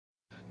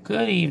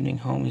Good evening,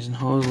 homies and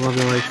hoes. Love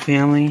your life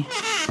family.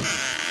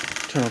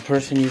 Eternal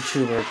person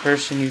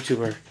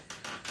YouTuber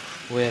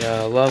with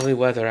lovely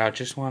weather out.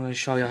 Just wanted to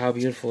show you how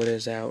beautiful it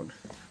is out.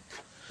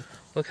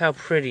 Look how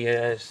pretty it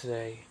is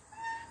today.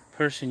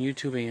 Person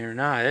YouTubing or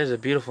not, it is a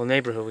beautiful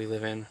neighborhood we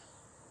live in.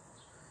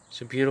 It's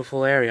a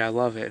beautiful area. I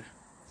love it.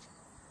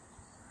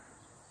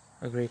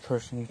 A great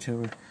person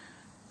YouTuber.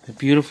 The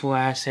beautiful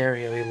ass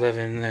area we live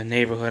in, the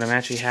neighborhood. I'm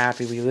actually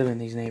happy we live in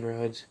these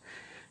neighborhoods.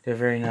 They're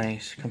very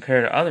nice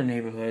compared to other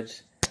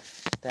neighborhoods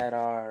that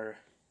are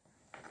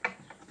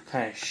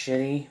kind of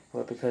shitty,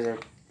 but because they're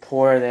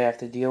poor, they have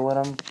to deal with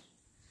them.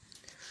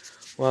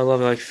 Well, I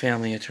love it like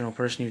family. Eternal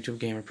person, YouTube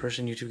gamer,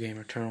 person, YouTube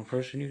gamer, eternal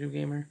person, YouTube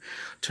gamer,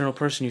 eternal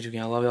person, YouTube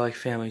gamer. I love you like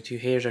family. To you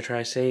haters, I try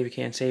to save. You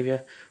can't save you.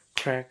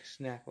 Crack,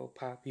 snapple,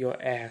 pop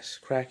your ass.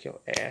 Crack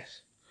your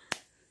ass.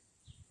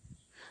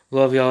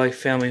 Love y'all like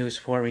family who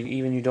support me.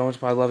 Even you don't,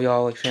 but I love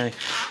y'all like family.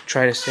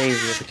 Try to save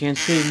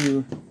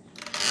you.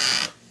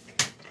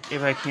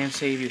 If I can't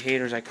save you,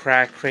 haters, I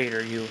crack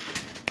crater you.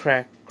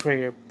 Crack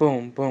crater.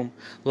 Boom, boom.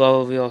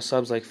 Love y'all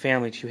subs like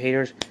family. To you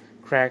haters,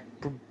 crack,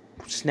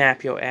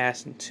 snap your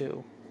ass in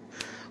two.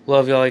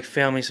 Love y'all like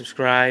family.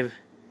 Subscribe.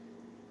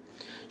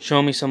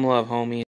 Show me some love, homie.